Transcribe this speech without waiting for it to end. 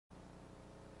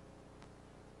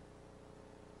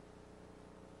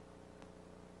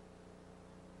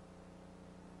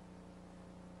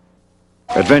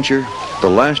Adventure, the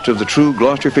last of the true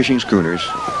Gloucester fishing schooners,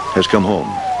 has come home.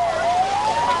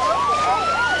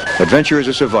 Adventure is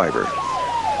a survivor.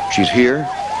 She's here,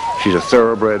 she's a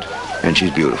thoroughbred, and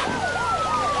she's beautiful.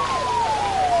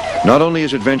 Not only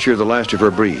is Adventure the last of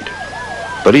her breed,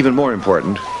 but even more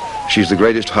important, she's the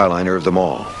greatest highliner of them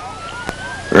all,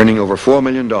 earning over $4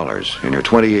 million in her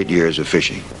 28 years of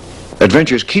fishing.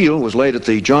 Adventure's keel was laid at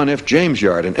the John F. James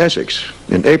Yard in Essex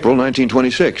in April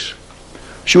 1926.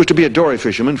 She was to be a dory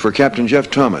fisherman for Captain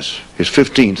Jeff Thomas, his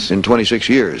 15th in 26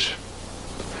 years.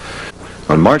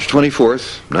 On March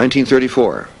 24th,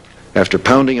 1934, after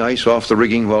pounding ice off the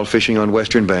rigging while fishing on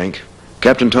Western Bank,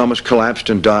 Captain Thomas collapsed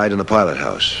and died in the pilot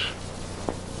house.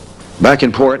 Back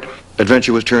in port,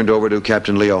 Adventure was turned over to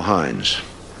Captain Leo Hynes.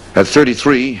 At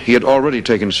 33, he had already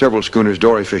taken several schooners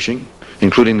dory fishing,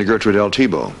 including the Gertrude L.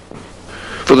 Thibault.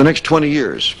 For the next 20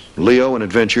 years, Leo and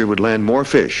Adventure would land more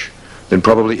fish than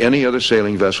probably any other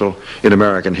sailing vessel in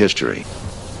American history.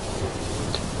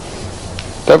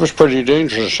 That was pretty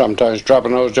dangerous sometimes,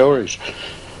 dropping those dories.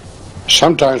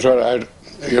 Sometimes,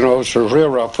 it's real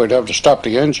rough, we'd have to stop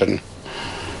the engine.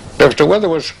 If the weather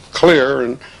was clear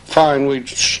and fine, we'd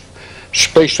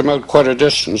space them out quite a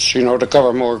distance, to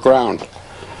cover more ground.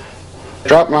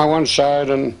 Drop them on one side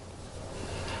and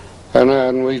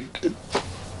then we'd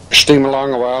steam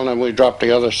along a while, and then we'd drop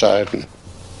the other side.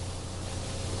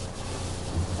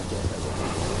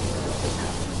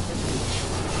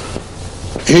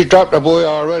 He dropped a buoy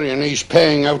already, and he's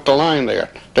paying out the line there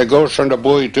that goes from the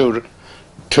buoy to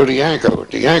the anchor.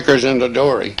 The anchor's in the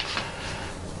dory.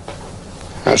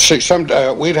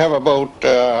 We'd have about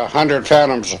 100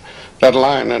 fathoms that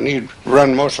line, and he'd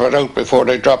run most of it out before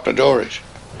they dropped the dories.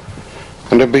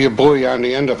 And there'd be a buoy on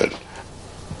the end of it.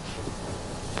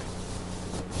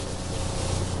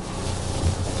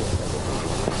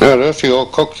 Now that's the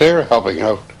old cook there helping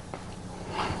out.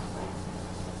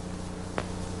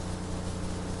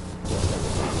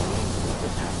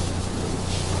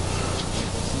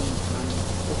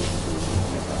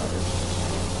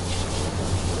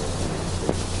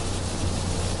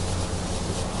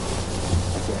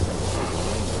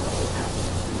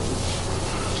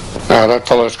 Now that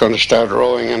fellow's going to start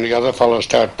rowing, and the other fellow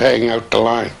start paying out the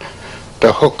line.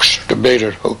 The hooks, the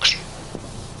baited hooks.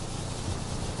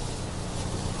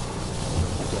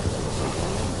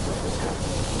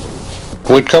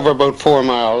 We'd cover about 4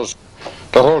 miles,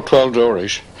 the whole 12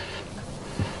 dories,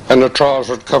 and the trawls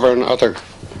would cover another,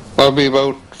 be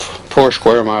about 4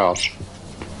 square miles.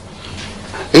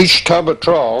 Each tub of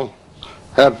trawl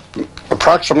had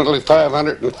approximately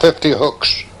 550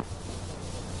 hooks.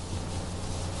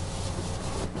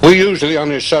 We usually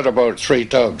only set about 3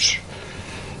 tubs.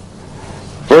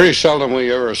 Very seldom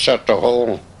we ever set the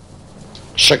whole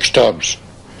 6 tubs.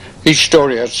 Each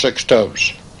story had 6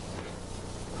 tubs.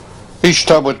 Each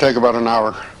tub would take about an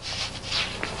hour.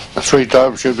 3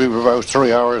 tubs should be about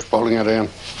 3 hours pulling it in.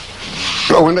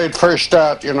 But when they'd first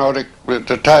start,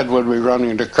 the tide would be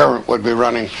running, the current would be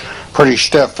running pretty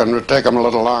stiff, and it would take them a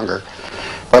little longer.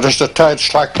 But as the tide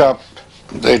slacked up,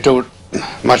 they do it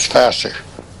much faster.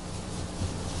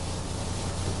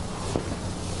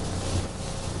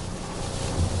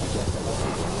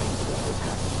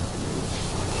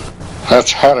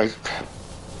 That's haddock.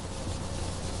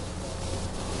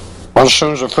 Well, as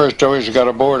soon as the first dories got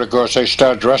aboard, of course, they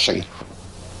start dressing.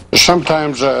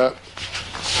 Sometimes we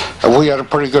had a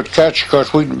pretty good catch,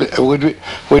 because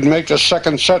we'd make the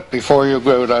second set before you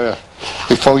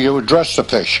would dress the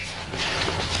fish.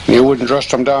 You wouldn't dress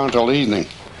them down until evening.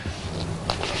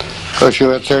 Because you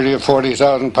had 30 or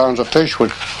 40,000 pounds of fish,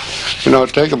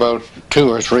 it'd take about 2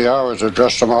 or 3 hours to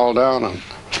dress them all down and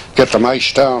get them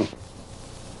iced down.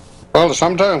 Well,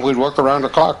 sometimes we'd work around the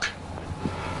clock.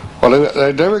 Well,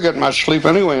 they never get much sleep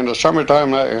anyway. In the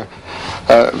summertime,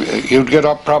 you'd get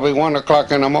up probably 1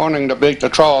 o'clock in the morning to bait the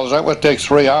trawls. That would take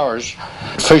 3 hours.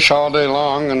 Fish all day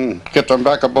long and get them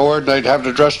back aboard. They'd have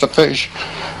to dress the fish,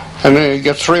 and then you'd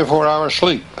get 3 or 4 hours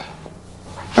sleep.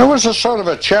 It was a sort of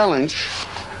a challenge,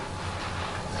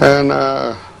 and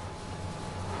I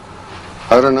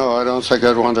don't know. I don't think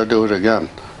I'd want to do it again.